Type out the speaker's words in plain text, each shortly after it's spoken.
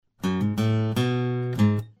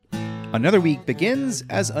Another week begins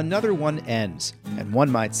as another one ends, and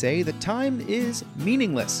one might say that time is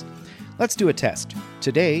meaningless. Let's do a test.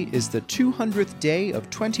 Today is the 200th day of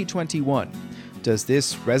 2021. Does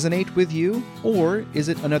this resonate with you, or is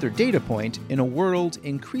it another data point in a world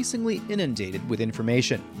increasingly inundated with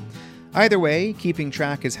information? Either way, keeping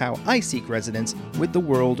track is how I seek resonance with the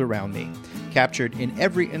world around me, captured in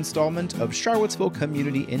every installment of Charlottesville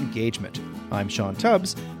Community Engagement. I'm Sean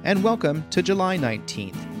Tubbs, and welcome to July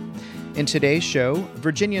 19th. In today's show,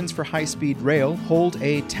 Virginians for High-Speed Rail hold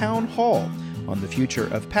a town hall on the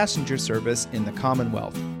future of passenger service in the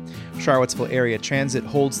Commonwealth. Charlottesville Area Transit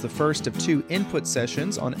holds the first of two input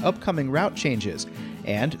sessions on upcoming route changes,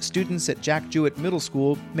 and students at Jack Jewett Middle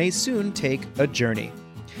School may soon take a journey.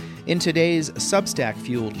 In today's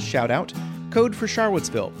Substack-fueled shout-out, Code for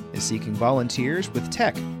Charlottesville is seeking volunteers with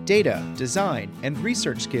tech, data, design, and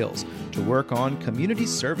research skills to work on community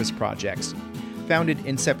service projects. Founded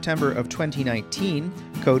in September of 2019,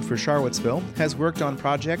 Code for Charlottesville has worked on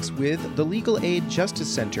projects with the Legal Aid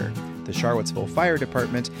Justice Center, the Charlottesville Fire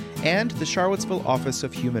Department, and the Charlottesville Office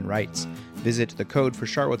of Human Rights. Visit the Code for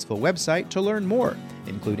Charlottesville website to learn more,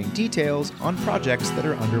 including details on projects that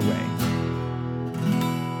are underway.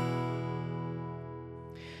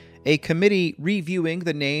 A committee reviewing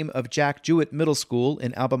the name of Jack Jewett Middle School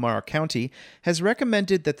in Albemarle County has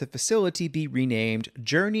recommended that the facility be renamed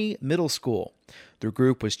Journey Middle School. The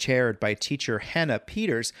group was chaired by teacher Hannah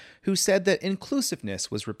Peters, who said that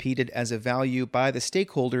inclusiveness was repeated as a value by the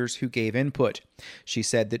stakeholders who gave input. She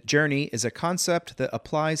said that Journey is a concept that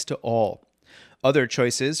applies to all. Other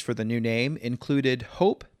choices for the new name included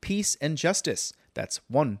Hope, Peace, and Justice. That's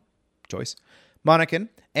one choice. Monacan,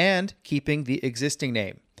 and keeping the existing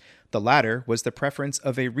name. The latter was the preference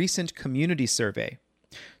of a recent community survey.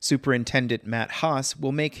 Superintendent Matt Haas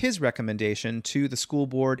will make his recommendation to the school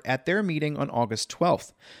board at their meeting on August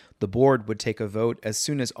 12th. The board would take a vote as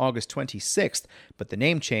soon as August 26th, but the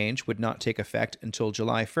name change would not take effect until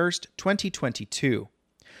July 1st, 2022.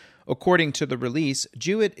 According to the release,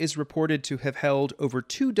 Jewett is reported to have held over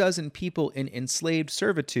 24 people in enslaved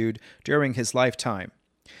servitude during his lifetime.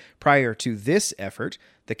 Prior to this effort,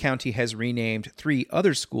 the county has renamed 3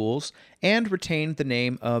 other schools and retained the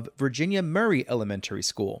name of Virginia Murray Elementary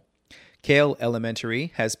School. Cale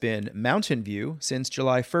Elementary has been Mountain View since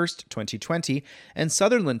July 1st, 2020, and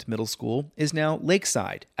Sutherland Middle School is now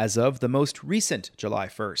Lakeside as of the most recent July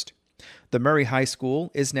 1st. The Murray High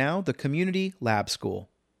School is now the Community Lab School.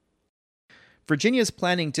 Virginia's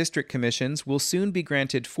planning district commissions will soon be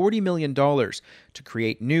granted $40 million to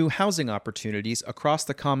create new housing opportunities across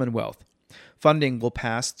the Commonwealth. Funding will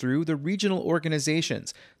pass through the regional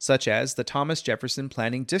organizations, such as the Thomas Jefferson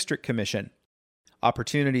Planning District Commission.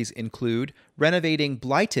 Opportunities include renovating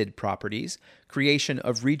blighted properties, creation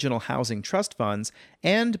of regional housing trust funds,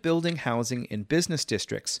 and building housing in business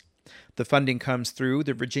districts. The funding comes through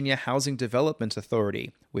the Virginia Housing Development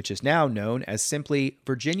Authority, which is now known as simply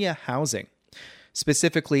Virginia Housing.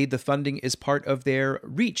 Specifically, the funding is part of their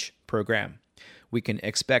REACH program. We can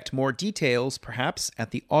expect more details, perhaps,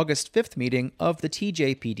 at the August 5th meeting of the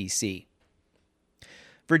TJPDC.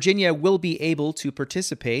 Virginia will be able to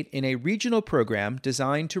participate in a regional program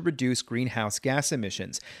designed to reduce greenhouse gas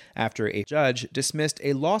emissions after a judge dismissed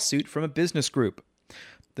a lawsuit from a business group.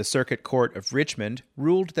 The Circuit Court of Richmond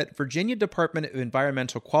ruled that Virginia Department of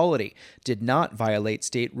Environmental Quality did not violate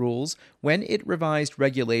state rules when it revised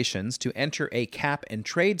regulations to enter a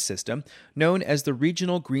cap-and-trade system known as the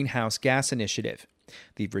Regional Greenhouse Gas Initiative.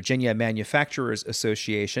 The Virginia Manufacturers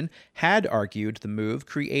Association had argued the move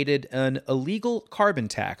created an illegal carbon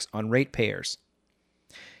tax on ratepayers.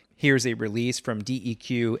 Here's a release from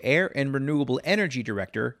DEQ Air and Renewable Energy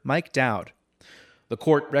Director Mike Dowd. The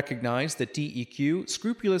court recognized that DEQ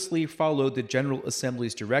scrupulously followed the General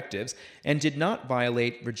Assembly's directives and did not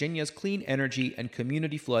violate Virginia's Clean Energy and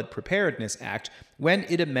Community Flood Preparedness Act when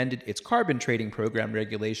it amended its carbon trading program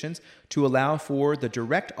regulations to allow for the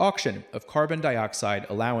direct auction of carbon dioxide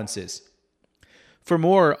allowances. For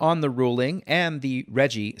more on the ruling and the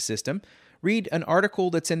RGGI system, read an article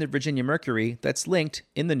that's in the Virginia Mercury that's linked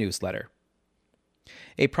in the newsletter.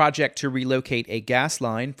 A project to relocate a gas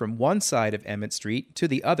line from one side of Emmett Street to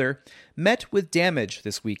the other met with damage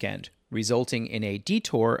this weekend, resulting in a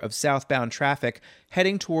detour of southbound traffic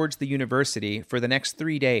heading towards the university for the next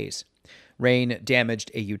 3 days. Rain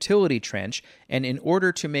damaged a utility trench, and in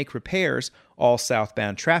order to make repairs, all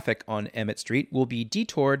southbound traffic on Emmett Street will be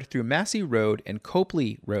detoured through Massey Road and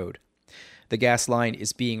Copley Road. The gas line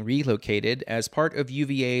is being relocated as part of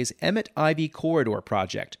UVA's Emmett Ivy Corridor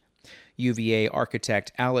project. UVA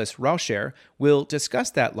architect Alice Rauscher will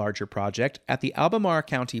discuss that larger project at the Albemarle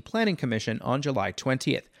County Planning Commission on July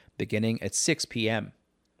 20th, beginning at 6 p.m.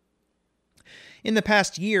 In the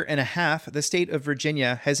past year and a half, the state of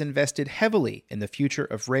Virginia has invested heavily in the future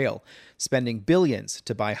of rail, spending billions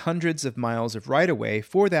to buy hundreds of miles of right-of-way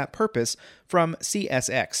for that purpose from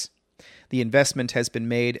CSX. The investment has been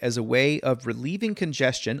made as a way of relieving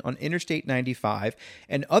congestion on Interstate 95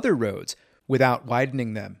 and other roads without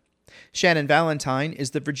widening them. Shannon Valentine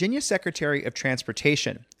is the Virginia Secretary of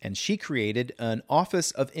Transportation, and she created an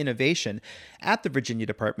Office of Innovation at the Virginia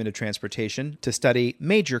Department of Transportation to study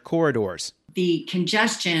major corridors. The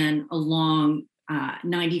congestion along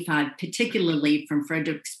 95, particularly from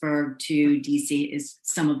Fredericksburg to D.C., is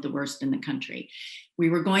some of the worst in the country. We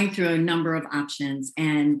were going through a number of options,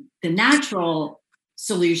 and the natural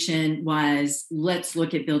solution was, let's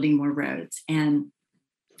look at building more roads. And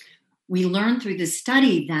we learned through the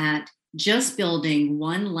study that just building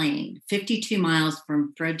one lane, 52 miles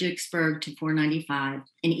from Fredericksburg to 495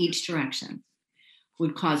 in each direction,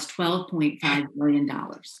 would cost $12.5 billion.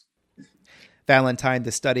 Valentine,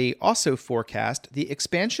 the study, also forecast the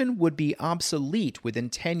expansion would be obsolete within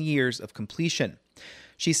 10 years of completion.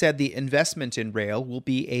 She said the investment in rail will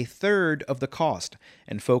be a third of the cost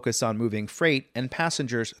and focus on moving freight and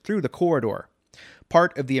passengers through the corridor.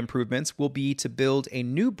 Part of the improvements will be to build a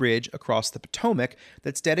new bridge across the Potomac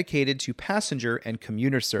that's dedicated to passenger and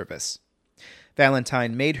commuter service.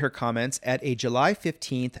 Valentine made her comments at a July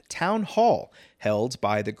 15th town hall held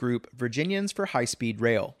by the group Virginians for High-Speed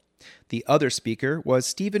Rail. The other speaker was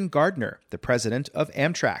Stephen Gardner, the president of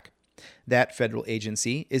Amtrak. That federal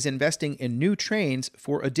agency is investing in new trains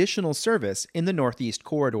for additional service in the Northeast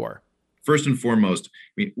Corridor. First and foremost,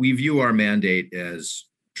 we view our mandate as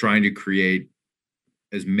trying to create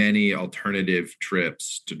as many alternative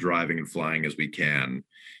trips to driving and flying as we can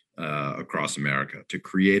across America, to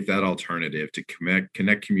create that alternative, to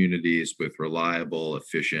connect communities with reliable,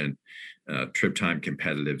 efficient, trip time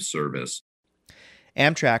competitive service.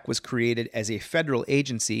 Amtrak was created as a federal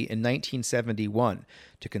agency in 1971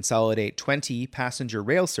 to consolidate 20 passenger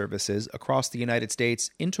rail services across the United States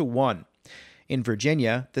into one. In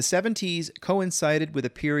Virginia, the 70s coincided with a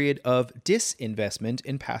period of disinvestment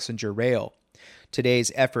in passenger rail.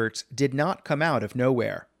 Today's efforts did not come out of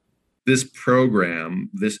nowhere. This program,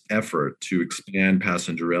 this effort to expand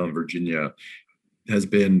passenger rail in Virginia has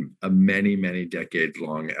been a many, many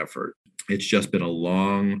decades-long effort. It's just been a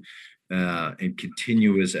long and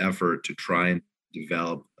continuous effort to try and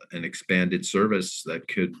develop an expanded service that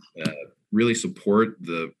could really support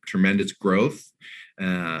the tremendous growth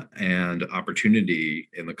and opportunity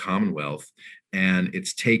in the Commonwealth. And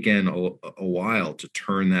it's taken a while to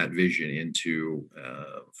turn that vision into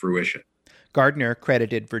fruition. Gardner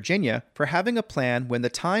credited Virginia for having a plan when the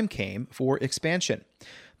time came for expansion.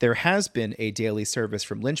 There has been a daily service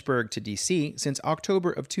from Lynchburg to D.C. since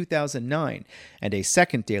October of 2009, and a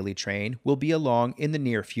second daily train will be along in the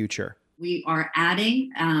near future. We are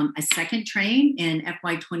adding a second train in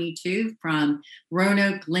FY22 from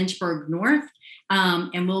Roanoke, Lynchburg North,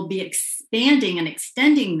 and we'll be expanding and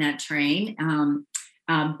extending that train,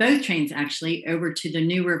 both trains actually, over to the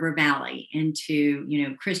New River Valley into,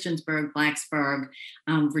 Christiansburg, Blacksburg,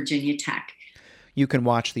 Virginia Tech. You can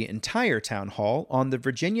watch the entire town hall on the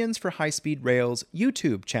Virginians for High-Speed Rail's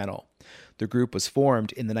YouTube channel. The group was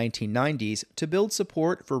formed in the 1990s to build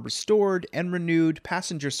support for restored and renewed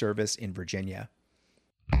passenger service in Virginia.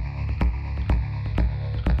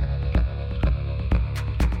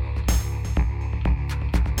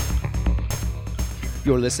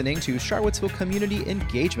 You're listening to Charlottesville Community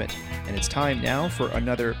Engagement, and it's time now for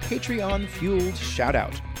another Patreon-fueled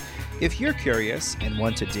shout-out. If you're curious and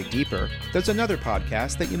want to dig deeper, there's another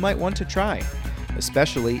podcast that you might want to try,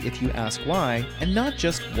 especially if you ask why and not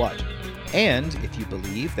just what, and if you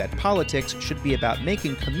believe that politics should be about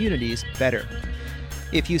making communities better.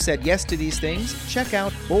 If you said yes to these things, check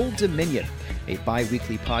out Bold Dominion, a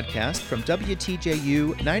bi-weekly podcast from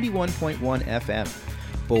WTJU 91.1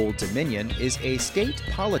 FM. Bold Dominion is a state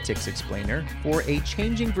politics explainer for a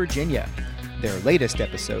changing Virginia. Their latest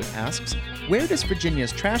episode asks, where does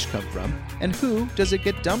Virginia's trash come from, and who does it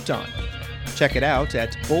get dumped on? Check it out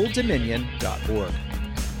at bolddominion.org.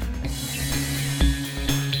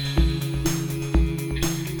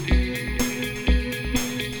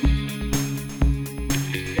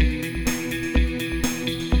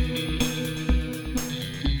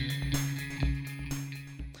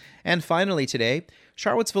 And finally today,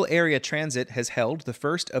 Charlottesville Area Transit has held the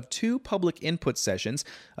first of 2 public input sessions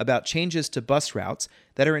about changes to bus routes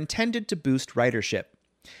that are intended to boost ridership.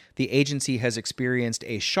 The agency has experienced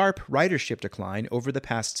a sharp ridership decline over the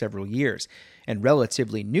past several years, and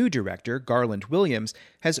relatively new director Garland Williams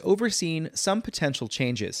has overseen some potential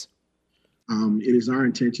changes. It is our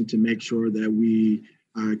intention to make sure that we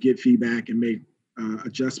get feedback and make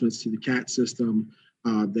adjustments to the CAT system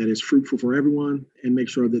that is fruitful for everyone, and make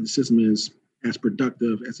sure that the system is as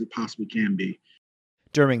productive as it possibly can be.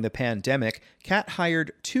 During the pandemic, CAT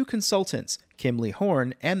hired 2 consultants, Kimley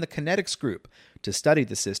Horn and the Kinetics Group, to study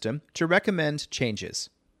the system to recommend changes.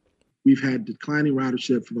 We've had declining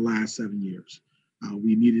ridership for the last 7 years.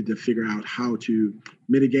 We needed to figure out how to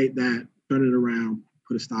mitigate that, turn it around,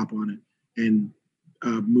 put a stop on it, and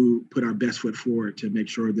put our best foot forward to make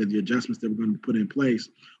sure that the adjustments that we're going to put in place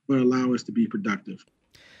will allow us to be productive.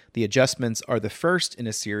 The adjustments are the first in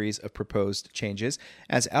a series of proposed changes,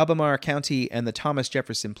 as Albemarle County and the Thomas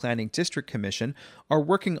Jefferson Planning District Commission are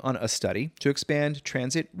working on a study to expand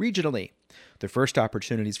transit regionally. The first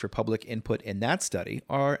opportunities for public input in that study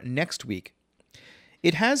are next week.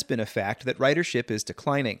 It has been a fact that ridership is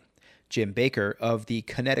declining. Jim Baker of the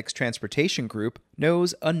Kinetics Transportation Group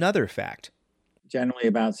knows another fact. Generally,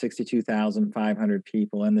 about 62,500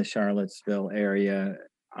 people in the Charlottesville area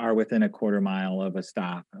are within a quarter mile of a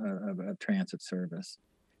stop of a transit service.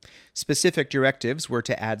 Specific directives were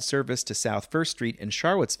to add service to South First Street in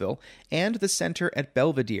Charlottesville and the center at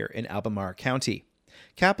Belvedere in Albemarle County.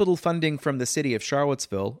 Capital funding from the city of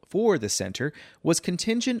Charlottesville for the center was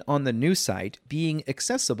contingent on the new site being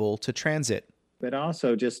accessible to transit. But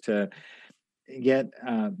also just to get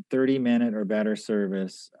 30-minute or better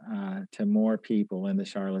service to more people in the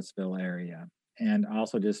Charlottesville area. And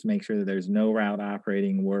also just make sure that there's no route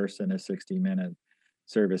operating worse than a 60-minute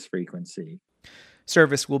service frequency.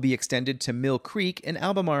 Service will be extended to Mill Creek in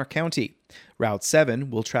Albemarle County. Route 7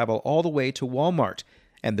 will travel all the way to Walmart,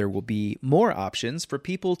 and there will be more options for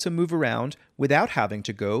people to move around without having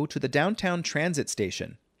to go to the downtown transit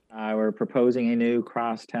station. We're proposing a new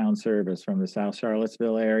crosstown service from the South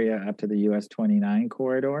Charlottesville area up to the US 29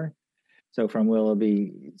 corridor. So from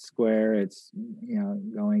Willoughby Square, it's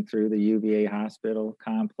going through the UVA hospital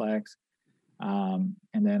complex, and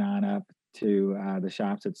then on up to the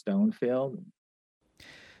shops at Stonefield.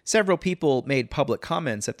 Several people made public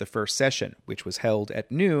comments at the first session, which was held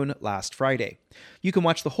at noon last Friday. You can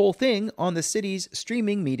watch the whole thing on the city's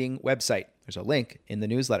streaming meeting website. There's a link in the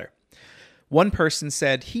newsletter. One person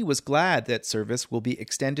said he was glad that service will be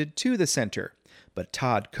extended to the center, but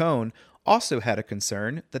Todd Cohn also had a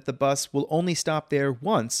concern that the bus will only stop there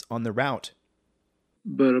once on the route.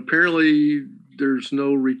 But apparently there's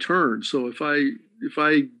no return. So if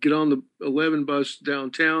I get on the 11 bus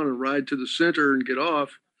downtown and ride to the center and get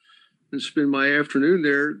off and spend my afternoon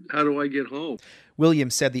there, how do I get home?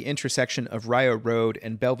 Williams said the intersection of Rio Road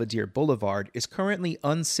and Belvedere Boulevard is currently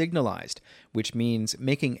unsignalized, which means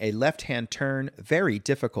making a left-hand turn very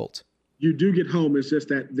difficult. You do get home, it's just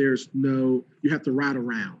that you have to ride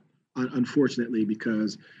around, unfortunately,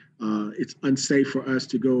 because it's unsafe for us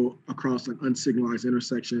to go across an unsignalized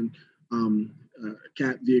intersection. A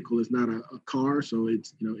CAT vehicle is not a car, so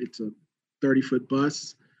it's a 30-foot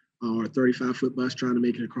bus or a 35-foot bus trying to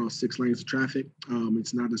make it across 6 lanes of traffic.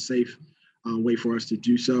 It's not a safe way for us to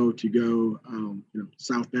do so, to go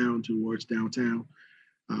southbound towards downtown.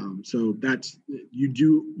 So that's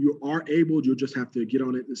you are able. You'll just have to get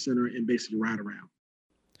on it in the center and basically ride around.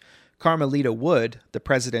 Carmelita Wood, the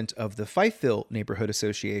president of the Fifeville Neighborhood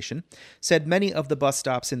Association, said many of the bus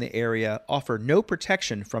stops in the area offer no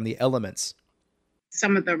protection from the elements.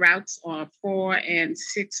 Some of the routes are 4 and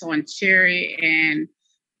 6 on Cherry and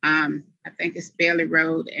I think it's Bailey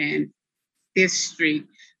Road and this street.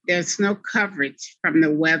 There's no coverage from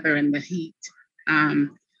the weather and the heat.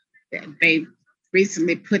 They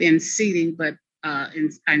recently put in seating, but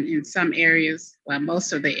in some areas, well,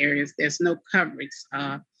 most of the areas, there's no coverage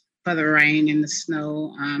for the rain and the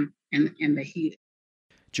snow and the heat.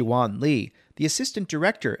 Juwan Lee, the assistant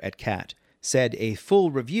director at CAT, said a full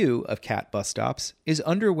review of CAT bus stops is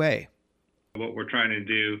underway. What we're trying to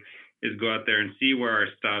do is go out there and see where our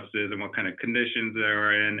stops is and what kind of conditions they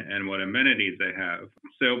are in and what amenities they have.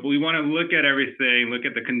 So we want to look at everything, look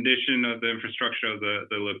at the condition of the infrastructure of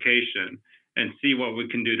the location and see what we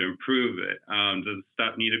can do to improve it. Does the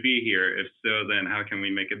stop need to be here? If so, then how can we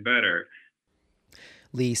make it better?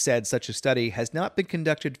 Lee said such a study has not been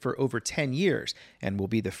conducted for over 10 years and will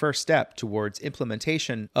be the first step towards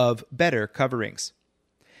implementation of better coverings.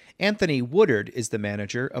 Anthony Woodard is the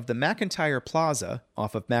manager of the McIntyre Plaza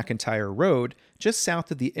off of McIntyre Road, just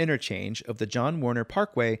south of the interchange of the John Warner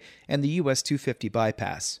Parkway and the US 250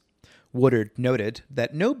 bypass. Woodard noted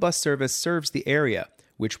that no bus service serves the area,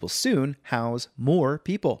 which will soon house more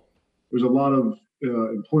people. There's a lot of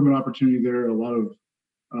employment opportunity there, a lot of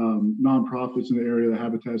nonprofits in the area, the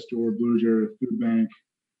Habitat Store, Blue Jared Food Bank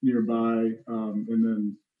nearby, and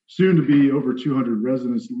then soon to be over 200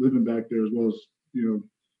 residents living back there, as well as,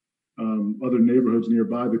 other neighborhoods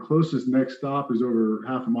nearby. The closest next stop is over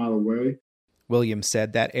half a mile away. Williams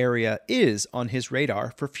said that area is on his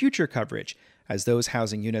radar for future coverage as those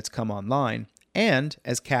housing units come online and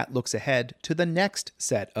as CAT looks ahead to the next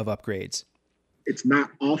set of upgrades. It's not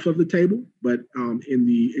off of the table, but in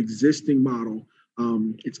the existing model,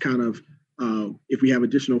 it's kind of, if we have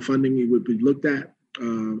additional funding, it would be looked at.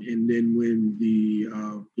 And then when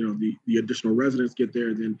the additional residents get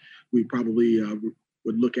there, then we probably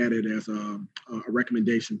would look at it as a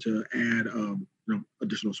recommendation to add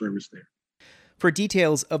additional service there. For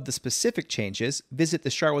details of the specific changes, visit the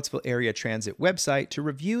Charlottesville Area Transit website to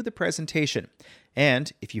review the presentation.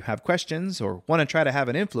 And if you have questions or want to try to have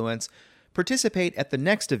an influence, participate at the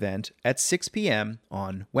next event at 6 p.m.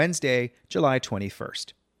 on Wednesday, July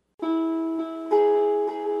 21st.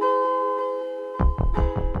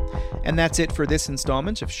 And that's it for this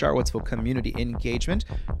installment of Charlottesville Community Engagement.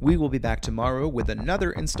 We will be back tomorrow with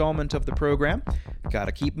another installment of the program.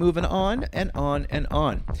 Gotta keep moving on and on and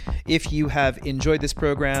on. If you have enjoyed this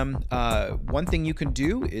program, one thing you can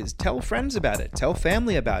do is tell friends about it, tell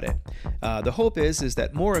family about it. The hope is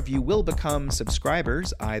that more of you will become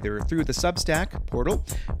subscribers either through the Substack portal,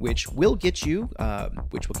 which will get you,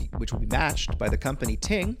 which will be matched by the company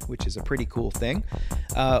Ting, which is a pretty cool thing,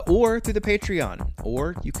 or through the Patreon,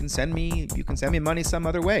 or you can send me money some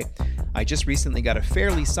other way. I just recently got a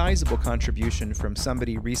fairly sizable contribution from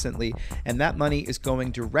somebody recently, and that money is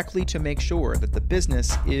going directly to make sure that the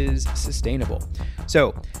business is sustainable.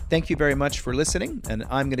 So thank you very much for listening, and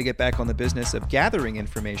I'm going to get back on the business of gathering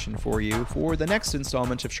information for you for the next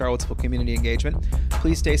installment of Charlottesville Community Engagement.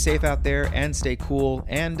 Please stay safe out there and stay cool,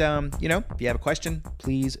 and if you have a question,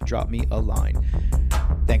 please drop me a line.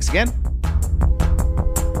 Thanks again.